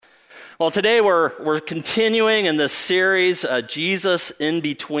Well, today we're continuing in this series, Jesus in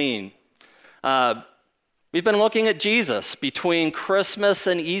Between. We've been looking at Jesus between Christmas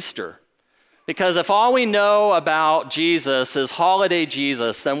and Easter. Because if all we know about Jesus is holiday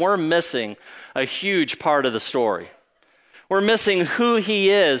Jesus, then we're missing a huge part of the story. We're missing who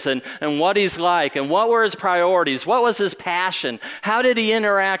he is and what he's like and what were his priorities, what was his passion, how did he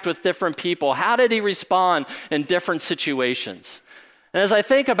interact with different people, how did he respond in different situations. And as I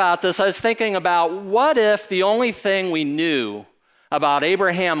think about this, I was thinking about what if the only thing we knew about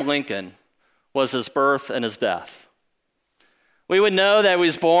Abraham Lincoln was his birth and his death. We would know that he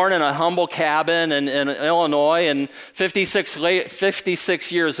was born in a humble cabin in Illinois, and 56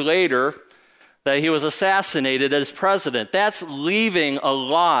 years later, that he was assassinated as president. That's leaving a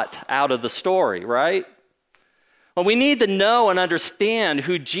lot out of the story, right? Well, we need to know and understand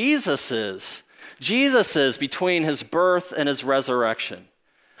who Jesus is. Jesus is between his birth and his resurrection.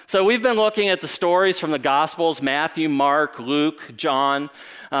 So we've been looking at the stories from the Gospels, Matthew, Mark, Luke, John.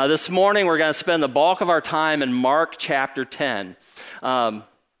 This morning we're going to spend the bulk of our time in Mark chapter 10.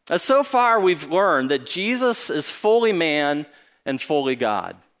 So far we've learned that Jesus is fully man and fully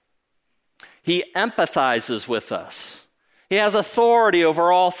God. He empathizes with us. He has authority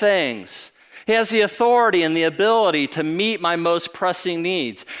over all things. He has the authority and the ability to meet my most pressing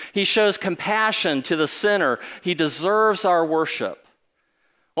needs. He shows compassion to the sinner. He deserves our worship.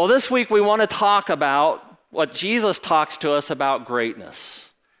 Well, this week we want to talk about what Jesus talks to us about greatness.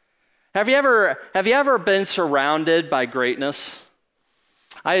 Have you ever been surrounded by greatness?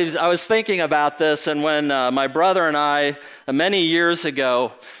 I was thinking about this, and when my brother and I, many years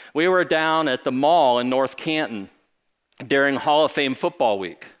ago, we were down at the mall in North Canton during Hall of Fame football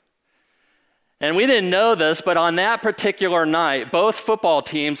week. And we didn't know this, but on that particular night, both football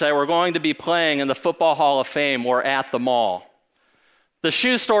teams that were going to be playing in the Football Hall of Fame were at the mall. The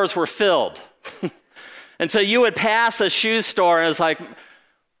shoe stores were filled. And so you would pass a shoe store and it's like,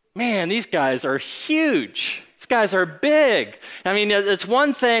 man, these guys are huge. These guys are big. I mean, it's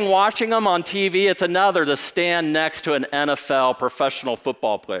one thing watching them on TV. It's another to stand next to an NFL professional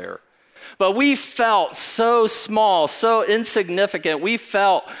football player. But we felt so small, so insignificant. We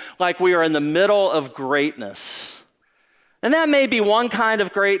felt like we were in the middle of greatness. And that may be one kind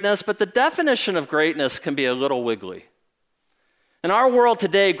of greatness, but the definition of greatness can be a little wiggly. In our world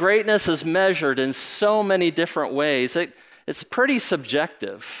today, greatness is measured in so many different ways. It's pretty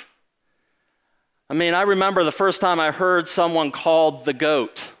subjective. I mean, I remember the first time I heard someone called the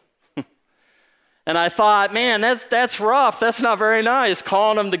GOAT. And I thought, man, that's rough. That's not very nice,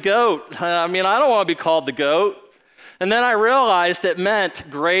 calling him the GOAT. I mean, I don't want to be called the GOAT. And then I realized it meant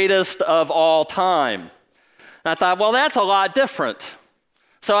greatest of all time. And I thought, well, that's a lot different.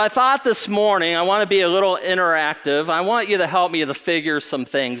 So I thought this morning, I want to be a little interactive. I want you to help me to figure some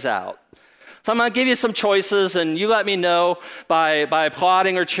things out. So I'm going to give you some choices, and you let me know by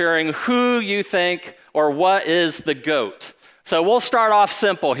applauding or cheering who you think or what is the GOAT. So we'll start off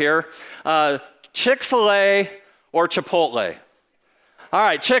simple here. Chick-fil-A or Chipotle? All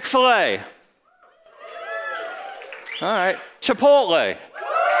right, Chick-fil-A. All right, Chipotle.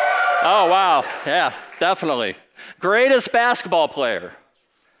 Oh, wow. Yeah, definitely. Greatest basketball player?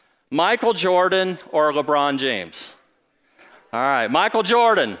 Michael Jordan or LeBron James? All right, Michael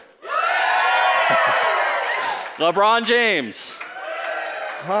Jordan. LeBron James.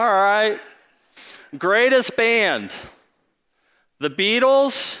 All right. Greatest band? The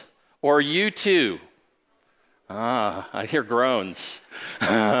Beatles or U2? I hear groans.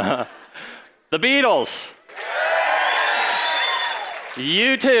 The Beatles.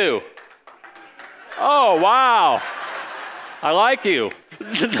 U2. Oh, wow. I like you.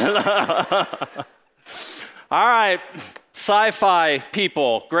 All right. Sci-fi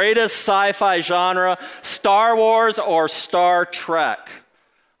people. Greatest sci-fi genre, Star Wars or Star Trek?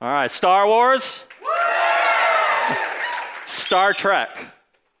 All right, Star Wars? Star Trek.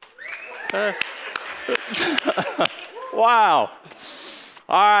 Wow.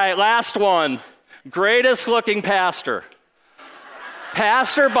 All right, last one. Greatest looking pastor.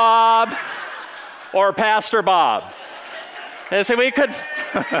 Pastor Bob or Pastor Bob? And so we could...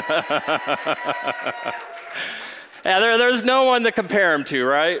 Yeah, there's no one to compare him to,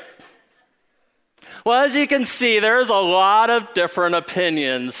 right? Well, as you can see, there's a lot of different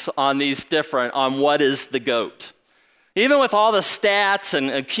opinions on what is the GOAT. Even with all the stats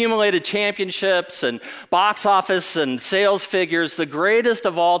and accumulated championships and box office and sales figures, the greatest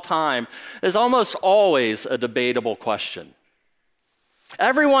of all time is almost always a debatable question.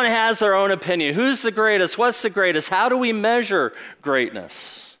 Everyone has their own opinion. Who's the greatest? What's the greatest? How do we measure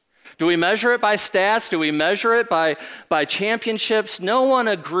greatness? Do we measure it by stats? Do we measure it by championships? No one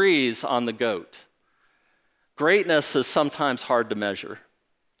agrees on the GOAT. Greatness is sometimes hard to measure.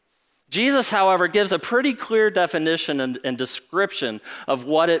 Jesus, however, gives a pretty clear definition and description of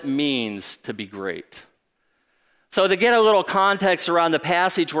what it means to be great. So to get a little context around the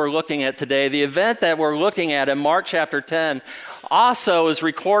passage we're looking at today, the event that we're looking at in Mark chapter 10 also is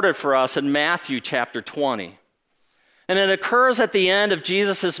recorded for us in Matthew chapter 20. And it occurs at the end of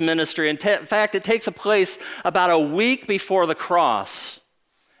Jesus' ministry. In fact, it takes place about a week before the cross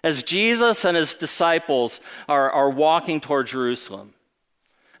as Jesus and his disciples are walking toward Jerusalem.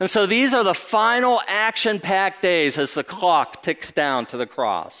 And so these are the final action-packed days as the clock ticks down to the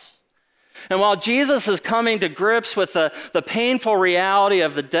cross. And while Jesus is coming to grips with the painful reality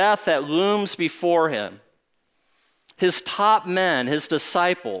of the death that looms before him, his top men, his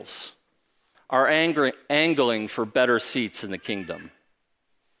disciples, are angling for better seats in the kingdom.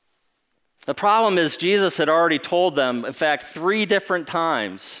 The problem is Jesus had already told them, in fact, 3 different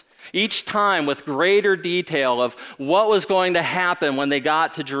times, each time with greater detail of what was going to happen when they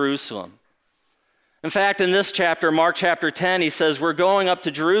got to Jerusalem. In fact, in this chapter, Mark chapter 10, he says, we're going up to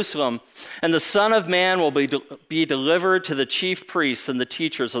Jerusalem, and the Son of Man will be delivered to the chief priests and the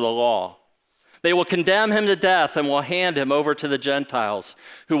teachers of the law. They will condemn him to death and will hand him over to the Gentiles,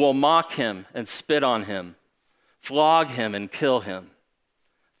 who will mock him and spit on him, flog him and kill him.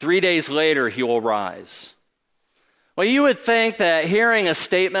 3 days later, he will rise. Well, you would think that hearing a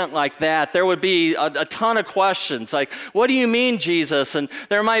statement like that, there would be a ton of questions, like, what do you mean, Jesus? And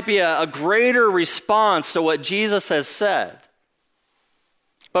there might be a greater response to what Jesus has said.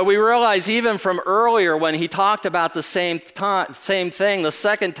 But we realize even from earlier when he talked about the same thing, the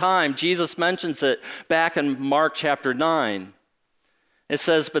second time Jesus mentions it back in Mark chapter 9. It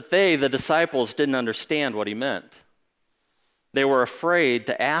says, but they, the disciples, didn't understand what he meant. They were afraid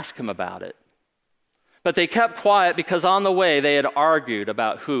to ask him about it. But they kept quiet because on the way they had argued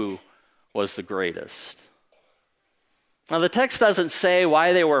about who was the greatest. Now the text doesn't say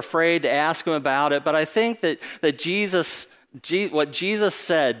why they were afraid to ask him about it, but I think that what Jesus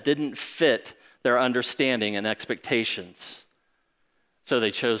said didn't fit their understanding and expectations, so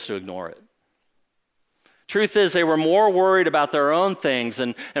they chose to ignore it. Truth is, they were more worried about their own things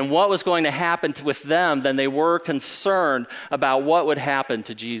and what was going to happen with them than they were concerned about what would happen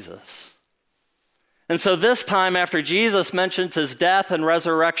to Jesus. And so this time, after Jesus mentions his death and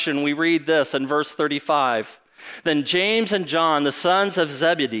resurrection, we read this in verse 35. Then James and John, the sons of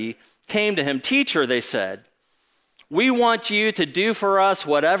Zebedee, came to him. Teacher, they said, we want you to do for us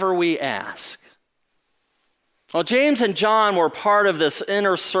whatever we ask. Well, James and John were part of this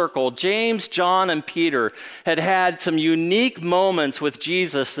inner circle. James, John, and Peter had some unique moments with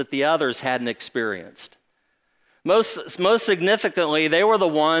Jesus that the others hadn't experienced. Most significantly, they were the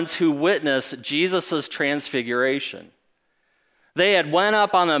ones who witnessed Jesus' transfiguration. They had went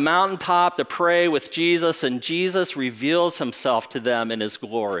up on a mountaintop to pray with Jesus, and Jesus reveals himself to them in his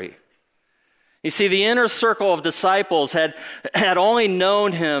glory. You see, the inner circle of disciples had only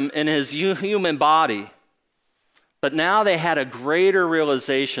known him in his human body, but now they had a greater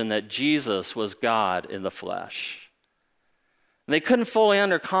realization that Jesus was God in the flesh. And they couldn't fully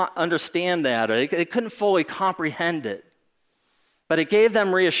understand that, or they couldn't fully comprehend it. But it gave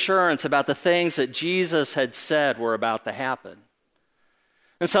them reassurance about the things that Jesus had said were about to happen.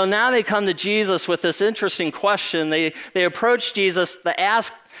 And so now they come to Jesus with this interesting question. They approach Jesus to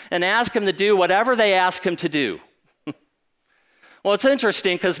ask him to do whatever they ask him to do. Well, it's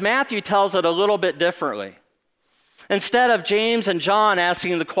interesting because Matthew tells it a little bit differently. Instead of James and John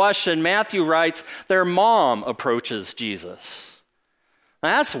asking the question, Matthew writes, their mom approaches Jesus.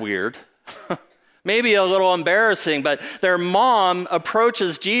 Now, that's weird. Maybe a little embarrassing, but their mom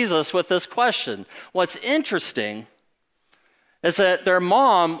approaches Jesus with this question. What's interesting is that their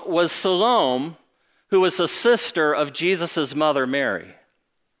mom was Salome, who was a sister of Jesus' mother, Mary.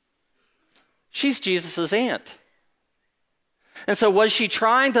 She's Jesus' aunt. And so was she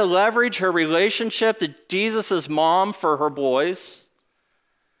trying to leverage her relationship to Jesus' mom for her boys?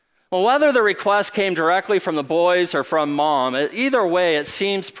 Well, whether the request came directly from the boys or from mom, either way, it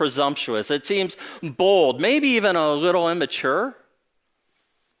seems presumptuous. It seems bold, maybe even a little immature.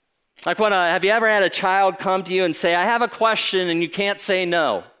 Like have you ever had a child come to you and say, I have a question, and you can't say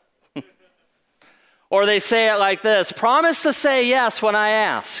no? Or they say it like this, promise to say yes when I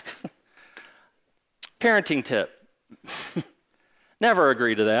ask. Parenting tip. Never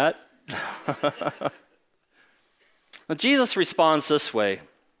agree to that. Well, Jesus responds this way.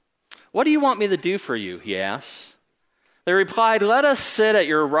 What do you want me to do for you? He asks. They replied, let us sit at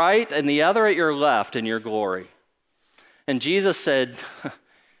your right and the other at your left in your glory. And Jesus said,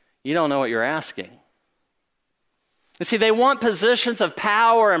 you don't know what you're asking. You see, they want positions of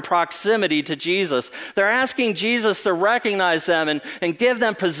power and proximity to Jesus. They're asking Jesus to recognize them and give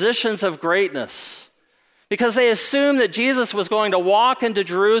them positions of greatness because they assumed that Jesus was going to walk into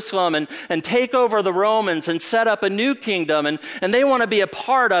Jerusalem and take over the Romans and set up a new kingdom, and they want to be a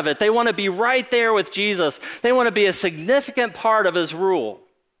part of it. They want to be right there with Jesus. They want to be a significant part of his rule.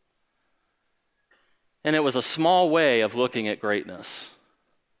 And it was a small way of looking at greatness.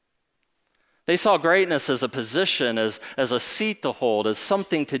 They saw greatness as a position, as a seat to hold, as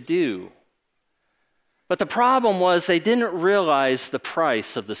something to do. But the problem was they didn't realize the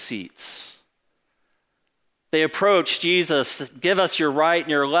price of the seats. They approached Jesus, give us your right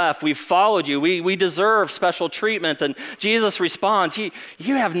and your left. We've followed you. We deserve special treatment. And Jesus responds, you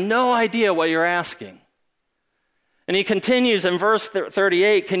have no idea what you're asking. And he continues in verse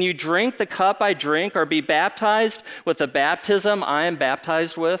 38, can you drink the cup I drink or be baptized with the baptism I am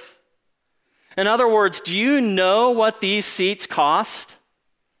baptized with? In other words, do you know what these seats cost?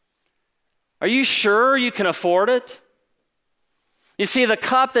 Are you sure you can afford it? You see, the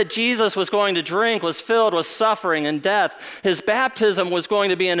cup that Jesus was going to drink was filled with suffering and death. His baptism was going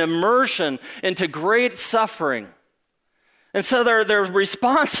to be an immersion into great suffering. And so their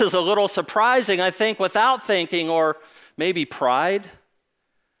response is a little surprising, I think, without thinking, or maybe pride.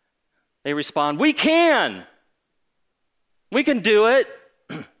 They respond, we can do it.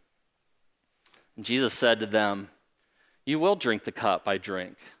 And Jesus said to them, you will drink the cup I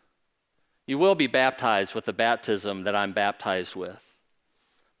drink. You will be baptized with the baptism that I'm baptized with.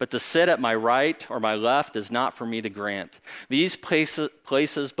 But to sit at my right or my left is not for me to grant. These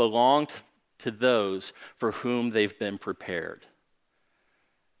places belong to those for whom they've been prepared.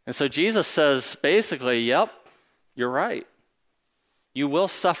 And so Jesus says, basically, yep, you're right. You will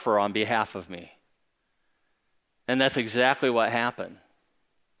suffer on behalf of me. And that's exactly what happened.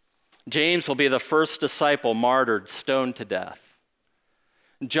 James will be the first disciple martyred, stoned to death.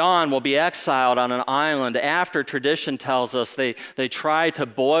 John will be exiled on an island after tradition tells us they tried to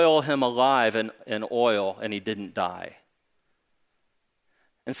boil him alive in oil and he didn't die.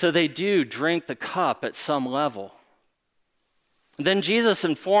 And so they do drink the cup at some level. Then Jesus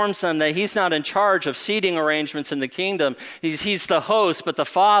informs them that he's not in charge of seating arrangements in the kingdom. He's the host, but the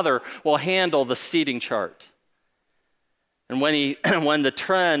Father will handle the seating chart. And when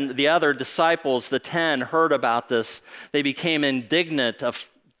the other disciples, the 10, heard about this, they became indignant.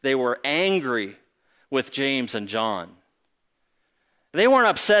 They were angry with James and John. They weren't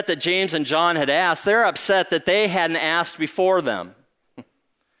upset that James and John had asked. They're upset that they hadn't asked before them.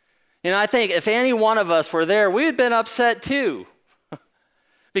 I think if any one of us were there, we had been upset too.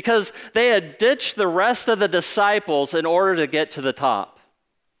 Because they had ditched the rest of the disciples in order to get to the top.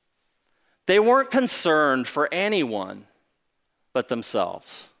 They weren't concerned for anyone but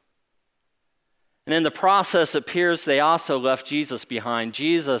themselves. And in the process, it appears they also left Jesus behind.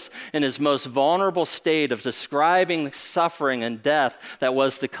 Jesus, in his most vulnerable state of describing the suffering and death that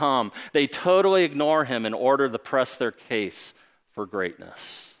was to come, they totally ignore him in order to press their case for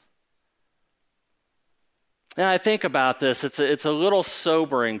greatness. And I think about this, it's a little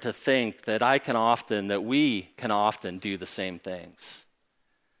sobering to think that we can often do the same things.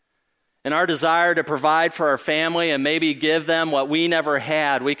 In our desire to provide for our family and maybe give them what we never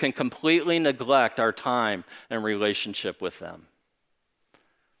had, we can completely neglect our time and relationship with them.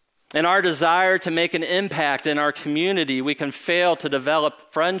 In our desire to make an impact in our community, we can fail to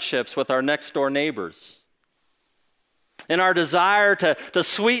develop friendships with our next door neighbors. In our desire to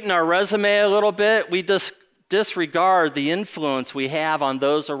sweeten our resume a little bit, we disregard the influence we have on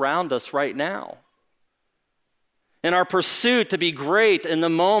those around us right now. In our pursuit to be great in the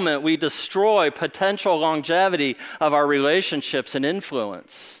moment, we destroy potential longevity of our relationships and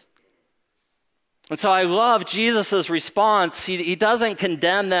influence. And so I love Jesus' response. He doesn't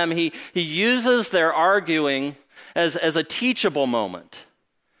condemn them. He uses their arguing as a teachable moment.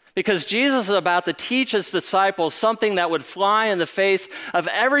 Because Jesus is about to teach his disciples something that would fly in the face of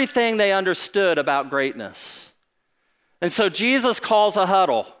everything they understood about greatness. And so Jesus calls a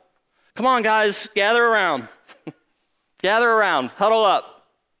huddle. Come on, guys, gather around. Gather around, huddle up.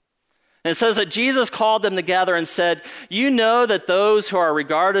 And it says that Jesus called them together and said, you know that those who are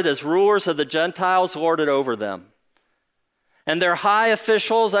regarded as rulers of the Gentiles lord it over them, and their high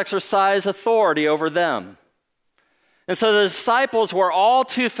officials exercise authority over them. And so the disciples were all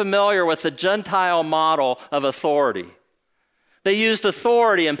too familiar with the Gentile model of authority. They used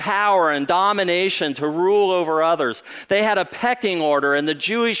authority and power and domination to rule over others. They had a pecking order, and the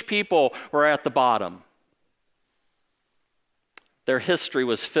Jewish people were at the bottom. Their history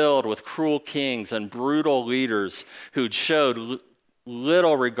was filled with cruel kings and brutal leaders who'd showed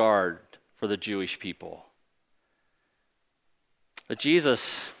little regard for the Jewish people. But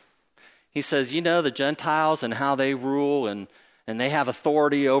Jesus, he says, you know the Gentiles and how they rule and they have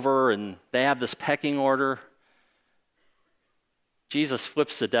authority over and they have this pecking order. Jesus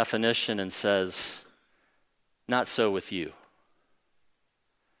flips the definition and says, not so with you.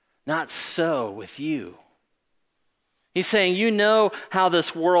 Not so with you. He's saying, you know how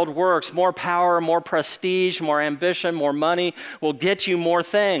this world works. More power, more prestige, more ambition, more money will get you more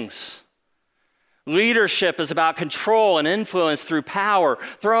things. Leadership is about control and influence through power,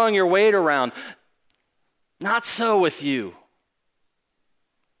 throwing your weight around. Not so with you.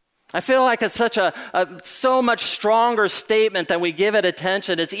 I feel like it's such a so much stronger statement than we give it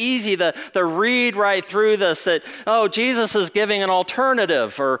attention. It's easy to read right through this that, oh, Jesus is giving an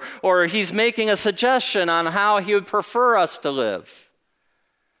alternative or he's making a suggestion on how he would prefer us to live.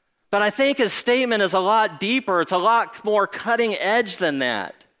 But I think his statement is a lot deeper. It's a lot more cutting edge than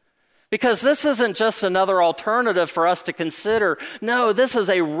that. Because this isn't just another alternative for us to consider. No, this is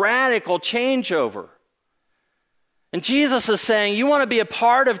a radical changeover. And Jesus is saying, you want to be a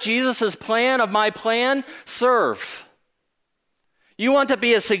part of Jesus' plan, of my plan? Serve. You want to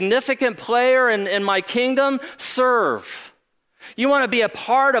be a significant player in my kingdom? Serve. You want to be a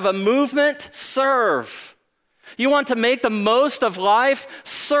part of a movement? Serve. You want to make the most of life?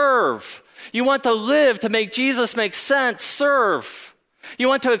 Serve. You want to live to make Jesus make sense? Serve. You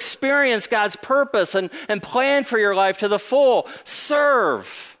want to experience God's purpose and plan for your life to the full?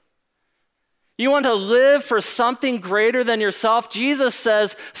 Serve. You want to live for something greater than yourself? Jesus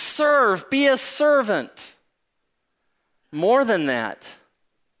says, serve, be a servant. More than that,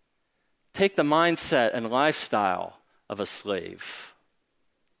 take the mindset and lifestyle of a slave.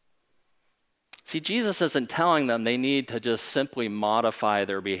 See, Jesus isn't telling them they need to just simply modify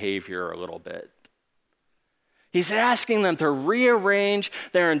their behavior a little bit. He's asking them to rearrange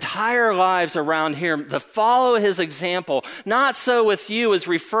their entire lives around him, to follow his example. Not so with you is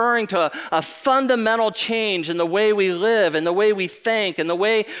referring to a fundamental change in the way we live, in the way we think, in the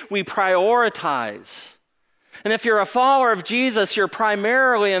way we prioritize. And if you're a follower of Jesus, you're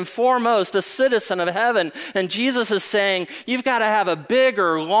primarily and foremost a citizen of heaven. And Jesus is saying, you've got to have a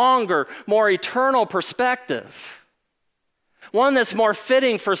bigger, longer, more eternal perspective. One that's more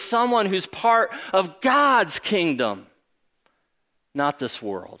fitting for someone who's part of God's kingdom, not this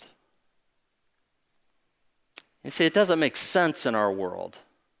world. You see, it doesn't make sense in our world.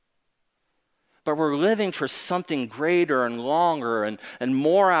 But we're living for something greater and longer and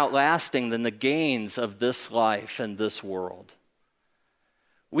more outlasting than the gains of this life and this world.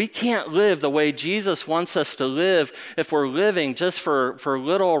 We can't live the way Jesus wants us to live if we're living just for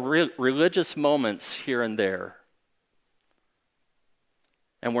little religious moments here and there.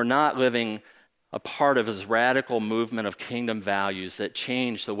 And we're not living a part of his radical movement of kingdom values that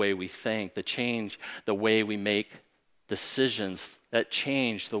change the way we think, that change the way we make decisions, that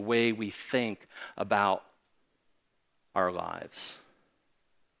change the way we think about our lives.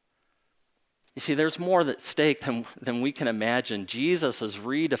 You see, there's more at stake than we can imagine. Jesus is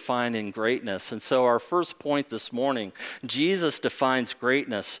redefining greatness. And so our first point this morning, Jesus defines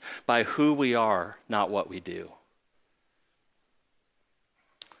greatness by who we are, not what we do.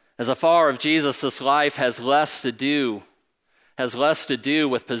 As a follower of Jesus, this life has less to do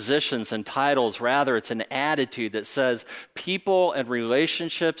with positions and titles. Rather, it's an attitude that says people and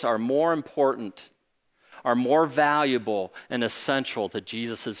relationships are more important, are more valuable and essential to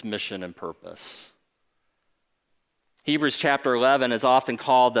Jesus' mission and purpose. Hebrews chapter 11 is often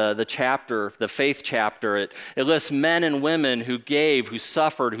called the faith chapter. It lists men and women who gave, who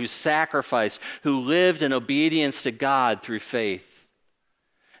suffered, who sacrificed, who lived in obedience to God through faith.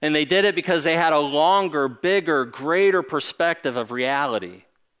 And they did it because they had a longer, bigger, greater perspective of reality.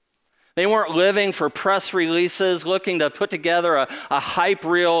 They weren't living for press releases, looking to put together a hype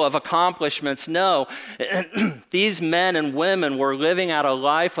reel of accomplishments. No, these men and women were living out a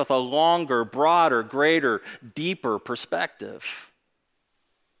life with a longer, broader, greater, deeper perspective.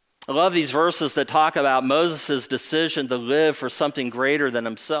 I love these verses that talk about Moses' decision to live for something greater than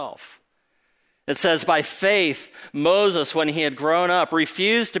himself. It says, by faith, Moses, when he had grown up,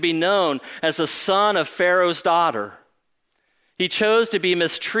 refused to be known as the son of Pharaoh's daughter. He chose to be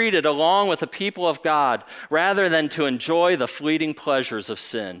mistreated along with the people of God rather than to enjoy the fleeting pleasures of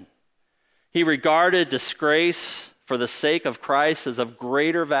sin. He regarded disgrace for the sake of Christ as of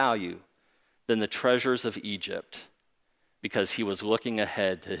greater value than the treasures of Egypt because he was looking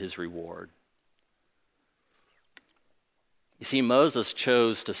ahead to his reward. You see, Moses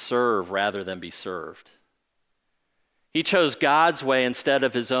chose to serve rather than be served. He chose God's way instead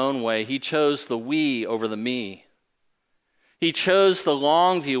of his own way. He chose the we over the me. He chose the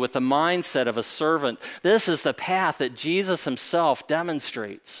long view with the mindset of a servant. This is the path that Jesus himself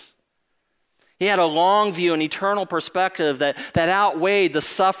demonstrates. He had a long view, an eternal perspective that outweighed the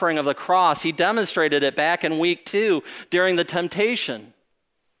suffering of the cross. He demonstrated it back in week 2 during the temptation.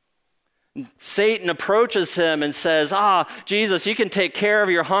 Satan approaches him and says, Jesus, you can take care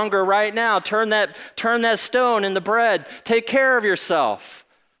of your hunger right now. Turn that stone into bread. Take care of yourself.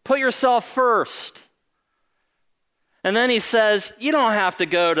 Put yourself first. And then he says, you don't have to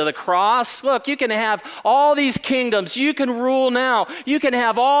go to the cross. Look, you can have all these kingdoms. You can rule now. You can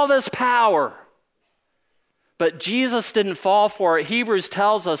have all this power. But Jesus didn't fall for it. Hebrews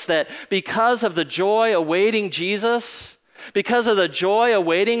tells us that because of the joy awaiting Jesus, because of the joy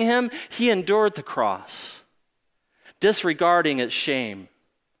awaiting him, he endured the cross, disregarding its shame,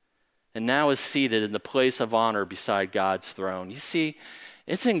 and now is seated in the place of honor beside God's throne. You see,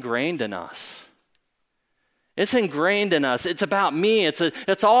 it's ingrained in us. It's ingrained in us. It's about me.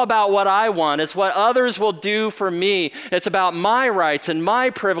 It's all about what I want. It's what others will do for me. It's about my rights and my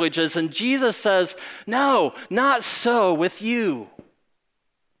privileges. And Jesus says, no, not so with you.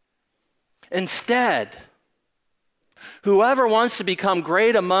 Instead, whoever wants to become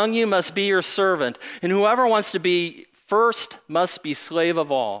great among you must be your servant, and whoever wants to be first must be slave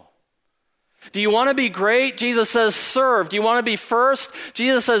of all. Do you want to be great? Jesus says, serve. Do you want to be first?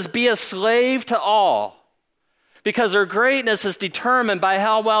 Jesus says, be a slave to all. Because their greatness is determined by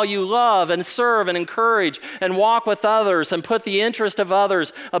how well you love and serve and encourage and walk with others and put the interest of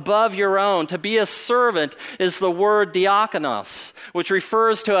others above your own. To be a servant is the word diakonos, which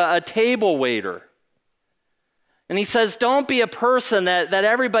refers to a table waiter. And he says, don't be a person that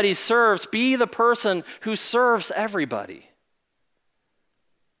everybody serves. Be the person who serves everybody.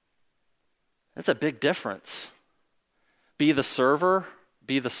 That's a big difference. Be the server,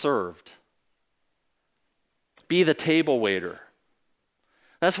 be the served. Be the table waiter.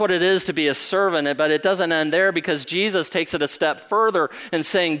 That's what it is to be a servant, but it doesn't end there because Jesus takes it a step further in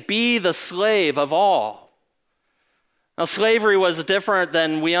saying, be the slave of all. Now, slavery was different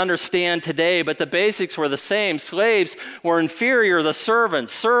than we understand today, but the basics were the same. Slaves were inferior to the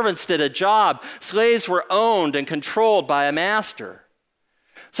servants. Servants did a job. Slaves were owned and controlled by a master.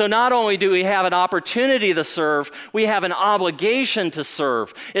 So not only do we have an opportunity to serve, we have an obligation to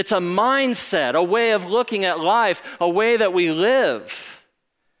serve. It's a mindset, a way of looking at life, a way that we live.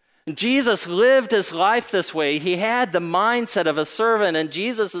 Jesus lived his life this way. He had the mindset of a servant, and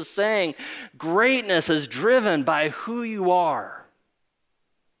Jesus is saying greatness is driven by who you are.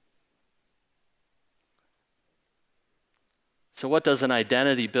 So what does an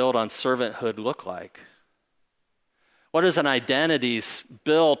identity built on servanthood look like? What does an identity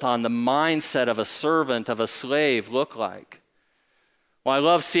built on the mindset of a servant, of a slave, look like? Well, I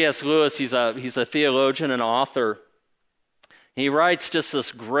love C.S. Lewis. He's a theologian and author. He writes just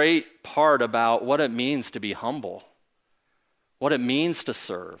this great part about what it means to be humble, what it means to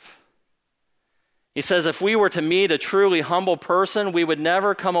serve. He says, if we were to meet a truly humble person, we would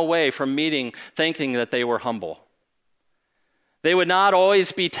never come away from meeting thinking that they were humble. They would not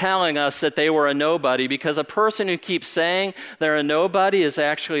always be telling us that they were a nobody, because a person who keeps saying they're a nobody is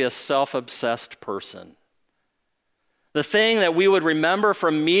actually a self-obsessed person. The thing that we would remember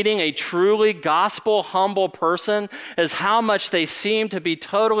from meeting a truly gospel humble person is how much they seem to be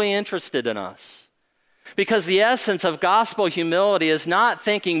totally interested in us. Because the essence of gospel humility is not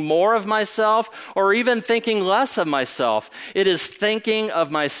thinking more of myself or even thinking less of myself. It is thinking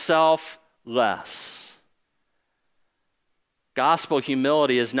of myself less. Gospel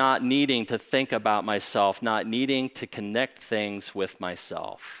humility is not needing to think about myself, not needing to connect things with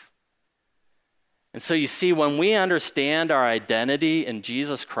myself. And so you see, when we understand our identity in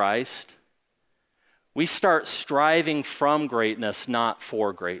Jesus Christ, we start striving from greatness, not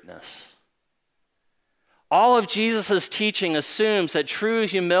for greatness. All of Jesus' teaching assumes that true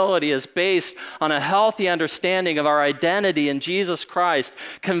humility is based on a healthy understanding of our identity in Jesus Christ,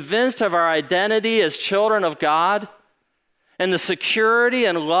 convinced of our identity as children of God, and the security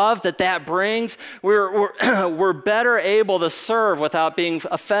and love that brings. We're better able to serve without being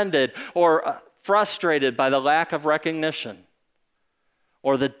offended or frustrated by the lack of recognition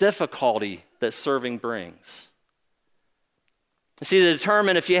or the difficulty that serving brings. You see, to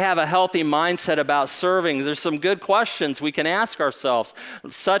determine if you have a healthy mindset about serving, there's some good questions we can ask ourselves,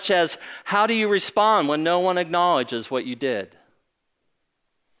 such as, how do you respond when no one acknowledges what you did?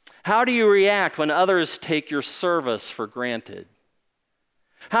 How do you react when others take your service for granted?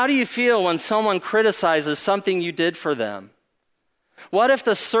 How do you feel when someone criticizes something you did for them? What if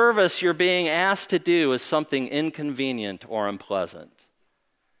the service you're being asked to do is something inconvenient or unpleasant?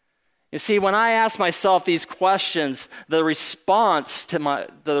 You see, when I ask myself these questions, the response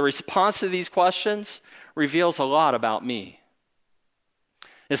to these questions reveals a lot about me.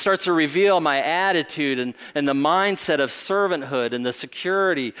 It starts to reveal my attitude and the mindset of servanthood and the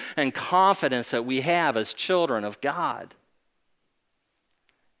security and confidence that we have as children of God.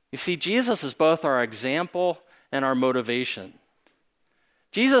 You see, Jesus is both our example and our motivation.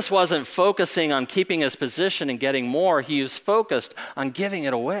 Jesus wasn't focusing on keeping his position and getting more. He was focused on giving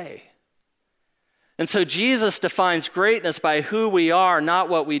it away. And so Jesus defines greatness by who we are, not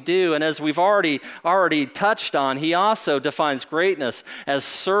what we do. And as we've already touched on, he also defines greatness as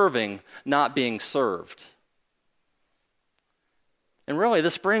serving, not being served. And really,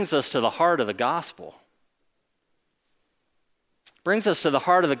 this brings us to the heart of the gospel. Brings us to the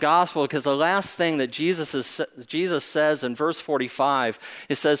heart of the gospel because the last thing that Jesus says in verse 45,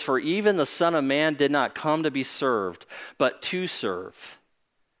 it says, "For even the Son of Man did not come to be served, but to serve,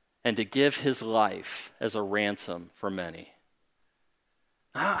 and to give his life as a ransom for many."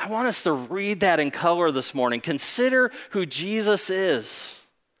 I want us to read that in color this morning. Consider who Jesus is.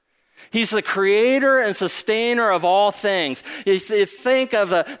 He's the creator and sustainer of all things. If you think of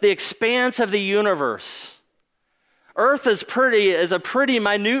the expanse of the universe, Earth is a pretty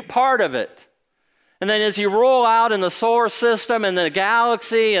minute part of it. And then as you roll out in the solar system and the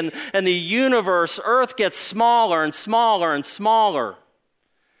galaxy and the universe, Earth gets smaller and smaller and smaller.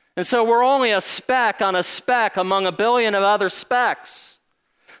 And so we're only a speck on a speck among a billion of other specks.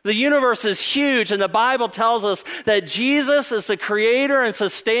 The universe is huge, and the Bible tells us that Jesus is the creator and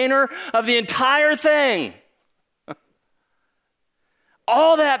sustainer of the entire thing.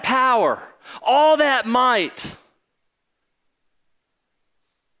 All that power, all that might.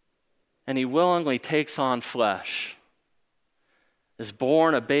 And he willingly takes on flesh, is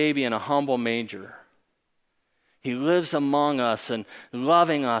born a baby in a humble manger. He lives among us and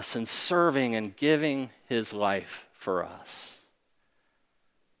loving us and serving and giving his life for us.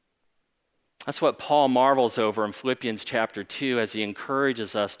 That's what Paul marvels over in Philippians chapter 2 as he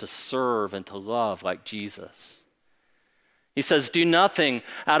encourages us to serve and to love like Jesus. He says, "Do nothing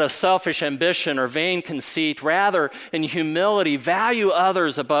out of selfish ambition or vain conceit. Rather, in humility, value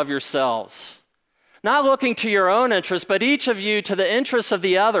others above yourselves. Not looking to your own interests, but each of you to the interests of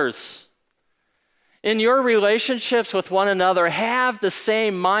the others. In your relationships with one another, have the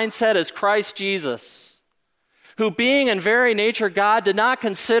same mindset as Christ Jesus, who being in very nature God, did not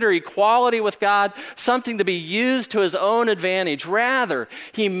consider equality with God something to be used to his own advantage. Rather,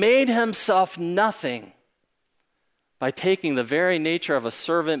 he made himself nothing by taking the very nature of a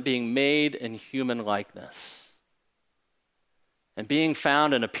servant, being made in human likeness. And being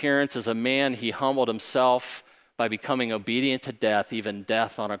found in appearance as a man, he humbled himself by becoming obedient to death, even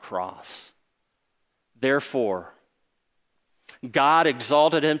death on a cross. Therefore, God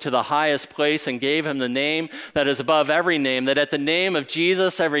exalted him to the highest place and gave him the name that is above every name, that at the name of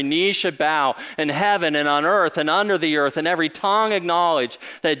Jesus every knee should bow in heaven and on earth and under the earth, and every tongue acknowledge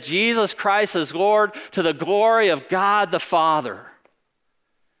that Jesus Christ is Lord, to the glory of God the Father."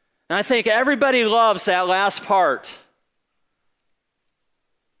 And I think everybody loves that last part.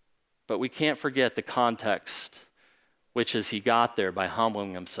 But we can't forget the context, which is he got there by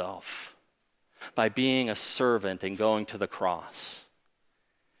humbling himself, by being a servant and going to the cross.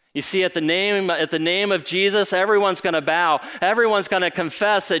 You see, at the name of Jesus, everyone's going to bow. Everyone's going to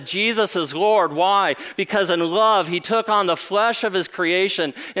confess that Jesus is Lord. Why? Because in love, he took on the flesh of his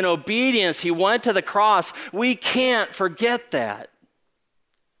creation. In obedience, he went to the cross. We can't forget that.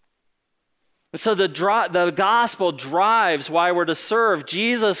 And so the gospel drives why we're to serve.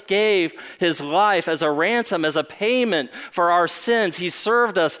 Jesus gave his life as a ransom, as a payment for our sins. He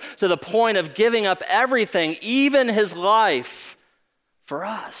served us to the point of giving up everything, even his life, for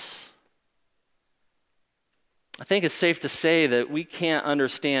us. I think it's safe to say that we can't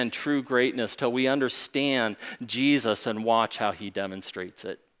understand true greatness till we understand Jesus and watch how he demonstrates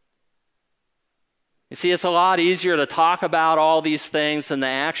it. You see, it's a lot easier to talk about all these things than to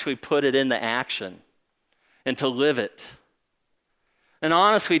actually put it into action and to live it. And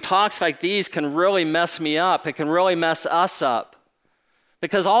honestly, talks like these can really mess me up. It can really mess us up.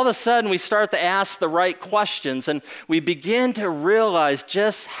 Because all of a sudden we start to ask the right questions and we begin to realize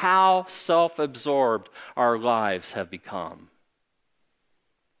just how self-absorbed our lives have become.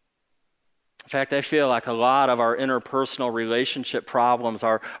 In fact, I feel like a lot of our interpersonal relationship problems,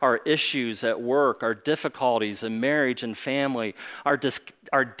 our issues at work, our difficulties in marriage and family, our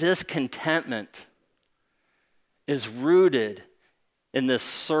discontentment is rooted in this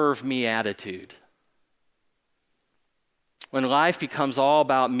serve me attitude. When life becomes all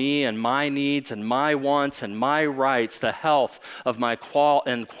about me and my needs and my wants and my rights, the health of my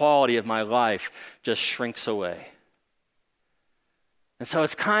quality of my life just shrinks away. And so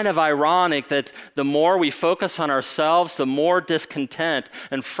it's kind of ironic that the more we focus on ourselves, the more discontent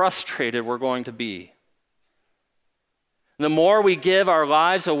and frustrated we're going to be. The more we give our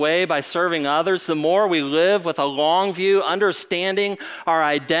lives away by serving others, the more we live with a long view, understanding our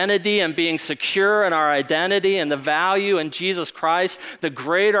identity and being secure in our identity and the value in Jesus Christ, the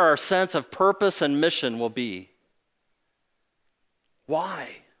greater our sense of purpose and mission will be. Why?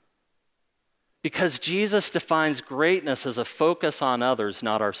 Because Jesus defines greatness as a focus on others,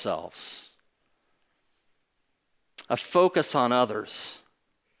 not ourselves. A focus on others.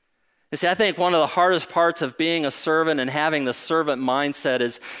 You see, I think one of the hardest parts of being a servant and having the servant mindset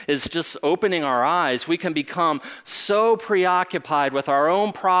is just opening our eyes. We can become so preoccupied with our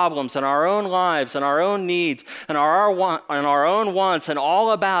own problems and our own lives and our own needs and our own wants and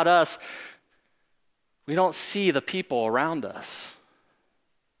all about us, we don't see the people around us.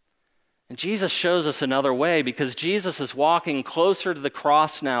 And Jesus shows us another way because Jesus is walking closer to the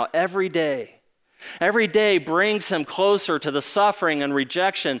cross now every day. Every day brings him closer to the suffering and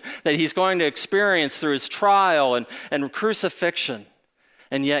rejection that he's going to experience through his trial and crucifixion.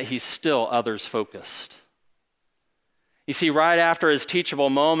 And yet he's still others-focused. You see, right after his teachable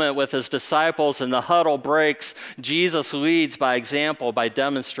moment with his disciples and the huddle breaks, Jesus leads by example by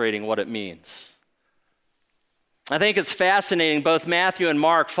demonstrating what it means. I think it's fascinating, both Matthew and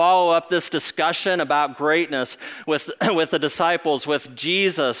Mark follow up this discussion about greatness with the disciples, with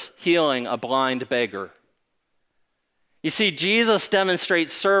Jesus healing a blind beggar. You see, Jesus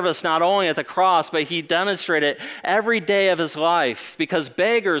demonstrates service not only at the cross, but he demonstrated it every day of his life because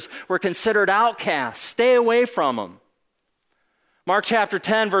beggars were considered outcasts. Stay away from them. Mark chapter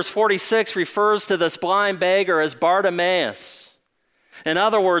 10, verse 46 refers to this blind beggar as Bartimaeus. In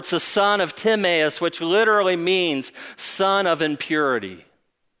other words, the son of Timaeus, which literally means son of impurity.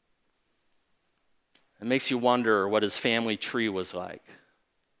 It makes you wonder what his family tree was like.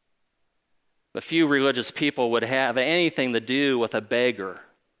 But few religious people would have anything to do with a beggar.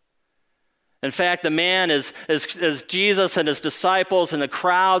 In fact, the man as Jesus and his disciples and the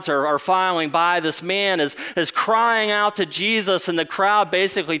crowds are filing by, this man is crying out to Jesus, and the crowd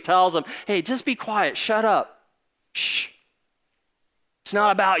basically tells him, hey, just be quiet, shut up. Shh. It's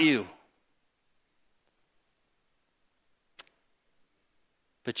not about you.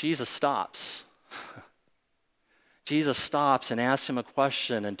 But Jesus stops. Jesus stops and asks him a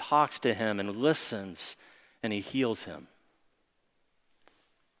question and talks to him and listens, and he heals him.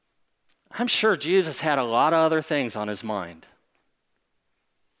 I'm sure Jesus had a lot of other things on his mind.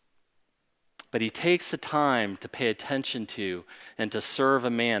 But he takes the time to pay attention to and to serve a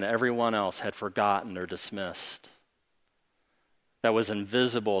man everyone else had forgotten or dismissed, that was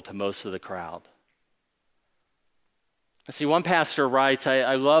invisible to most of the crowd. See, one pastor writes,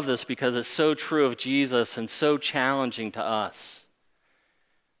 I love this because it's so true of Jesus and so challenging to us.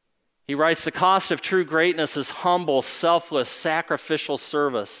 He writes, the cost of true greatness is humble, selfless, sacrificial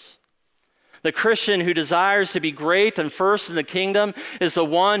service. The Christian who desires to be great and first in the kingdom is the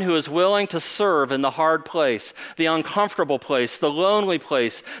one who is willing to serve in the hard place, the uncomfortable place, the lonely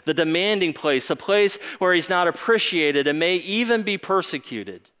place, the demanding place, a place where he's not appreciated and may even be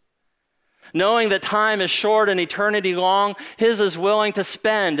persecuted. Knowing that time is short and eternity long, his is willing to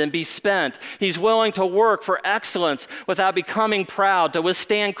spend and be spent. He's willing to work for excellence without becoming proud, to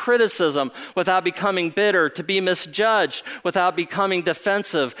withstand criticism without becoming bitter, to be misjudged without becoming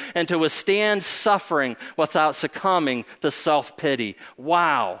defensive, and to withstand suffering without succumbing to self-pity.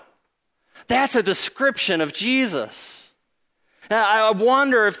 Wow. That's a description of Jesus. Now, I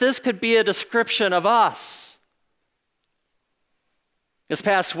wonder if this could be a description of us. This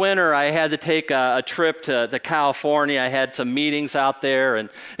past winter, I had to take a trip to California. I had some meetings out there, and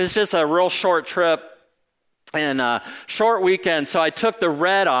it's just a real short trip and a short weekend, so I took the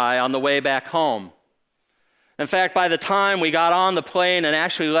red eye on the way back home. In fact, by the time we got on the plane and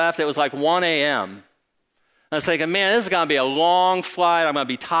actually left, it was like 1 a.m. I was thinking, man, this is going to be a long flight. I'm going to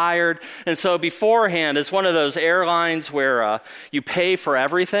be tired. And so beforehand, it's one of those airlines where you pay for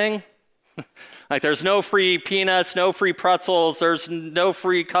everything. Like there's no free peanuts, no free pretzels, there's no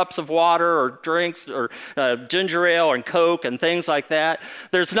free cups of water or drinks or ginger ale and Coke and things like that.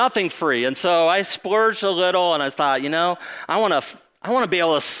 There's nothing free. And so I splurged a little and I thought, I want to be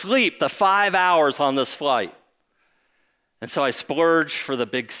able to sleep the 5 hours on this flight. And so I splurged for the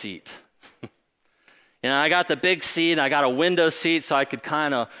big seat. I got the big seat and I got a window seat so I could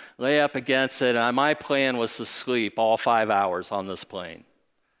kind of lay up against it. And my plan was to sleep all 5 hours on this plane.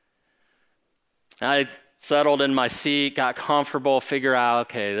 I settled in my seat, got comfortable, figure out,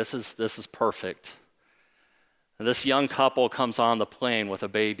 okay, this is perfect. And this young couple comes on the plane with a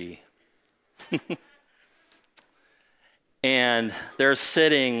baby. And they're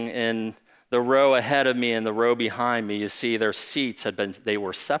sitting in the row ahead of me and the row behind me. You see, their seats they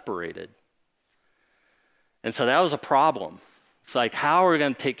were separated. And so that was a problem. It's like, how are we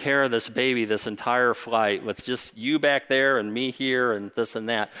going to take care of this baby this entire flight with just you back there and me here and this and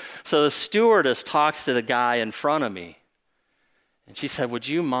that? So the stewardess talks to the guy in front of me. And she said, would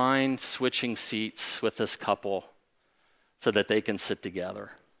you mind switching seats with this couple so that they can sit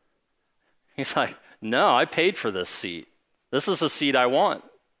together? He's like, no, I paid for this seat. This is the seat I want.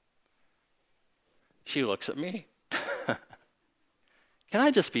 She looks at me. Can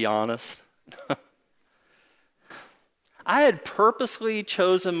I just be honest? I had purposely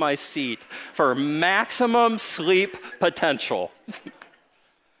chosen my seat for maximum sleep potential.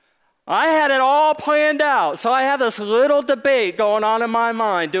 I had it all planned out. So I have this little debate going on in my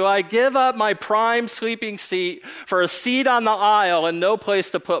mind. Do I give up my prime sleeping seat for a seat on the aisle and no place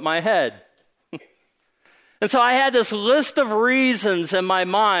to put my head? And so I had this list of reasons in my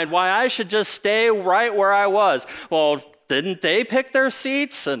mind why I should just stay right where I was. Well, didn't they pick their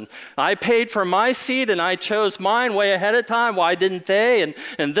seats? And I paid for my seat and I chose mine way ahead of time. Why didn't they?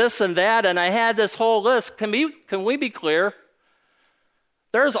 And this and that. And I had this whole list. Can we be clear?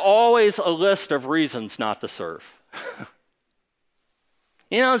 There's always a list of reasons not to serve.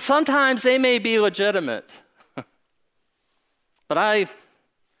 Sometimes they may be legitimate. But I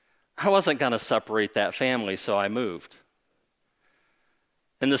wasn't going to separate that family, so I moved.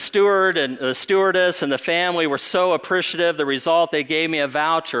 And the steward and the stewardess and the family were so appreciative. The result, they gave me a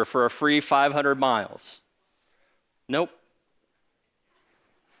voucher for a free 500 miles. Nope.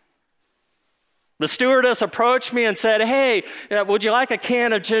 The stewardess approached me and said, hey, would you like a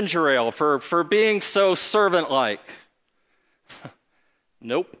can of ginger ale for being so servant-like?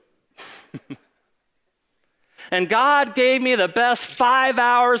 Nope. And God gave me the best 5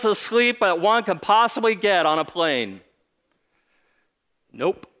 hours of sleep that one could possibly get on a plane.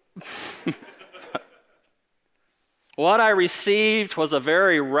 Nope. What I received was a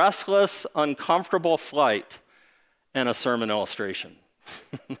very restless, uncomfortable flight and a sermon illustration.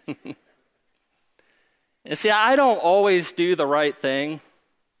 And see, I don't always do the right thing.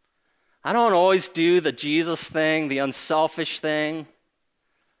 I don't always do the Jesus thing, the unselfish thing.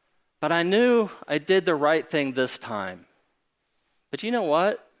 But I knew I did the right thing this time. But you know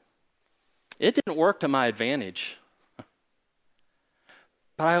what? It didn't work to my advantage.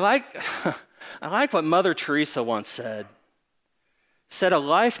 But I like what Mother Teresa once said. Said, a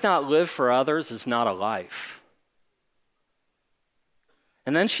life not lived for others is not a life.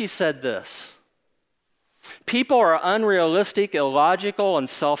 And then she said this. People are unrealistic, illogical, and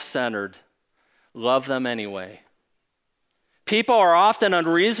self-centered. Love them anyway. People are often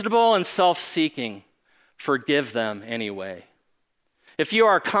unreasonable and self-seeking. Forgive them anyway. If you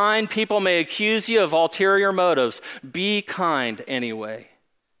are kind, people may accuse you of ulterior motives. Be kind anyway.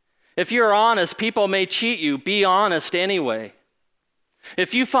 If you're honest, people may cheat you. Be honest anyway.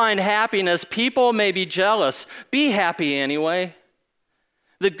 If you find happiness, people may be jealous. Be happy anyway.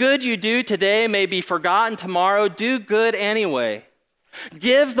 The good you do today may be forgotten tomorrow. Do good anyway.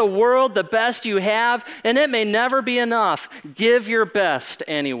 Give the world the best you have, and it may never be enough. Give your best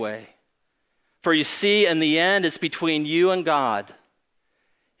anyway. For you see, in the end, it's between you and God.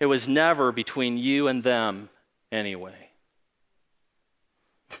 It was never between you and them anyway.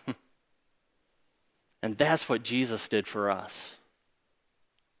 And that's what Jesus did for us.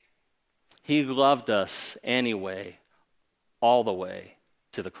 He loved us anyway, all the way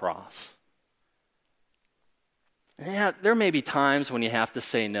to the cross. Yeah, there may be times when you have to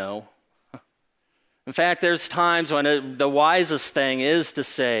say no. In fact, there's times when the wisest thing is to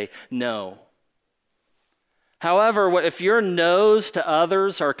say no. However, if your no's to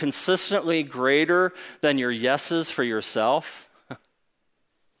others are consistently greater than your yeses for yourself,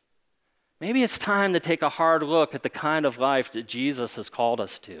 maybe it's time to take a hard look at the kind of life that Jesus has called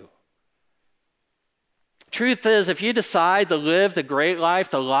us to. Truth is, if you decide to live the great life,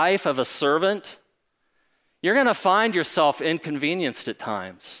 the life of a servant, you're going to find yourself inconvenienced at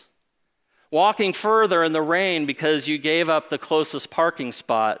times. Walking further in the rain because you gave up the closest parking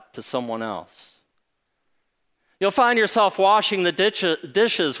spot to someone else. You'll find yourself washing the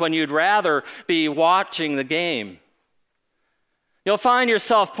dishes when you'd rather be watching the game. You'll find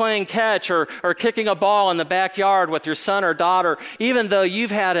yourself playing catch or kicking a ball in the backyard with your son or daughter, even though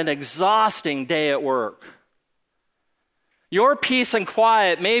you've had an exhausting day at work. Your peace and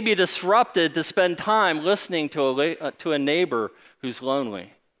quiet may be disrupted to spend time listening to a neighbor who's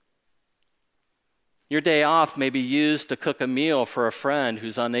lonely. Your day off may be used to cook a meal for a friend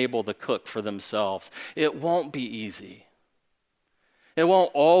who's unable to cook for themselves. It won't be easy. It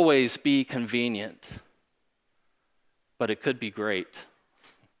won't always be convenient, but it could be great.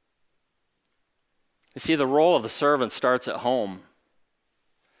 You see, the role of the servant starts at home.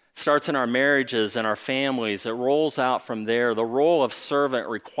 It starts in our marriages and our families. It rolls out from there. The role of servant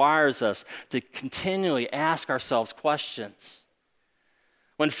requires us to continually ask ourselves questions.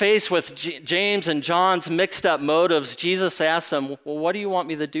 When faced with James and John's mixed up motives, Jesus asked them, well, what do you want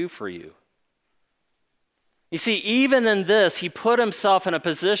me to do for you? You see, even in this, he put himself in a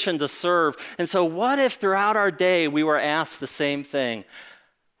position to serve. And so what if throughout our day we were asked the same thing?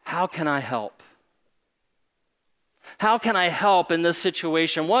 How can I help? How can I help in this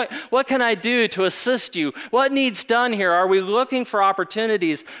situation? What can I do to assist you? What needs done here? Are we looking for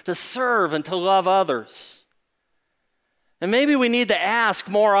opportunities to serve and to love others? And maybe we need to ask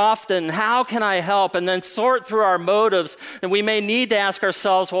more often, how can I help? And then sort through our motives. And we may need to ask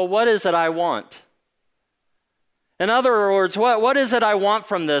ourselves, well, what is it I want? In other words, what is it I want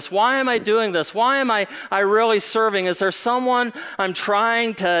from this? Why am I doing this? Why am I really serving? Is there someone I'm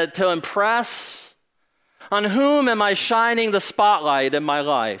trying to impress? On whom am I shining the spotlight in my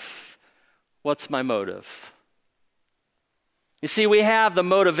life? What's my motive? You see, we have the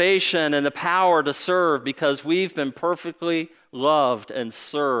motivation and the power to serve because we've been perfectly loved and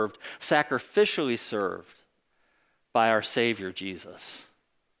served, sacrificially served by our Savior, Jesus.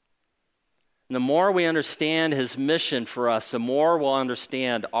 And the more we understand his mission for us, the more we'll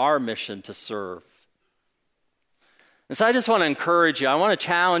understand our mission to serve. And so I just want to encourage you, I want to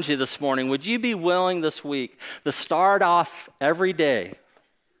challenge you this morning. Would you be willing this week to start off every day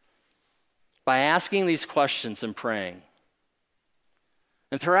by asking these questions and praying?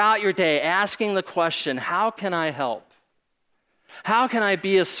 And throughout your day, asking the question, how can I help? How can I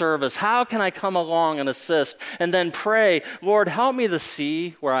be of service? How can I come along and assist? And then pray, Lord, help me to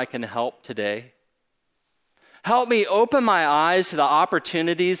see where I can help today. Help me open my eyes to the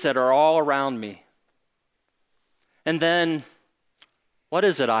opportunities that are all around me. And then, what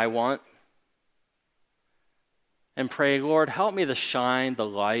is it I want? And pray, Lord, help me to shine the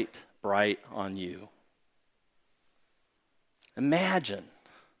light bright on you. Imagine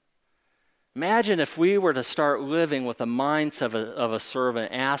if we were to start living with the mindset of a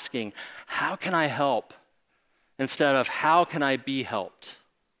servant, asking, how can I help? Instead of, how can I be helped?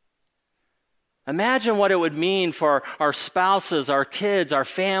 Imagine what it would mean for our spouses, our kids, our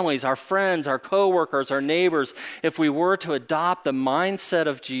families, our friends, our coworkers, our neighbors, if we were to adopt the mindset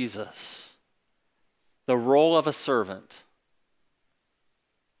of Jesus, the role of a servant.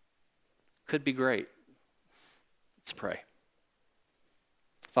 Could be great. Let's pray.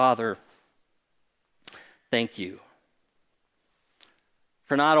 Father, thank you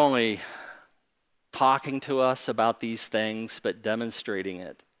for not only talking to us about these things, but demonstrating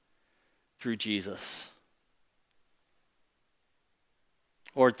it through Jesus.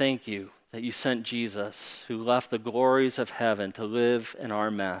 Lord, thank you that you sent Jesus, who left the glories of heaven to live in our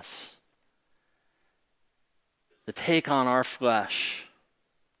mess, to take on our flesh,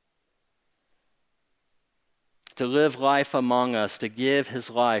 to live life among us, to give his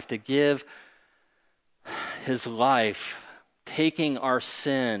life, taking our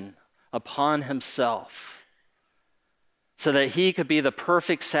sin upon himself, so that he could be the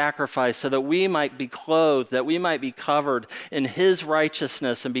perfect sacrifice, so that we might be clothed, that we might be covered in his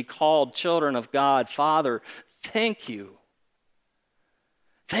righteousness and be called children of God. Father, thank you.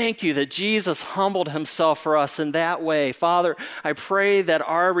 Thank you that Jesus humbled himself for us in that way. Father, I pray that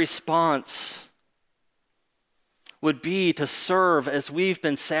our response would be to serve as we've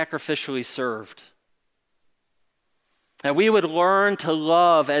been sacrificially served. That we would learn to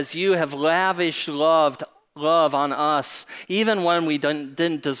love as you have lavished love on us, even when we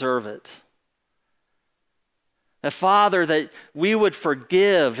didn't deserve it. That, Father, that we would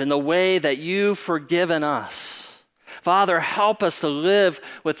forgive in the way that you've forgiven us. Father, help us to live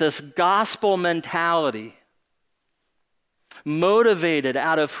with this gospel mentality, motivated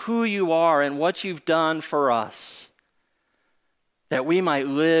out of who you are and what you've done for us, that we might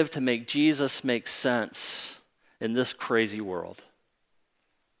live to make Jesus make sense in this crazy world.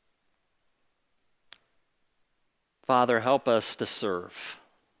 Father, help us to serve.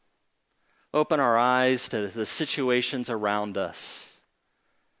 Open our eyes to the situations around us.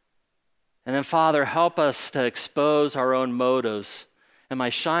 And then, Father, help us to expose our own motives. Am I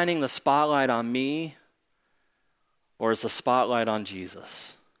shining the spotlight on me, or is the spotlight on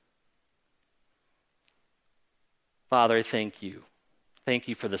Jesus? Father, I thank you. Thank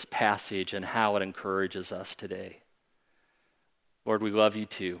you for this passage and how it encourages us today. Lord, we love you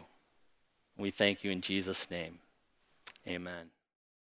too. We thank you in Jesus' name. Amen.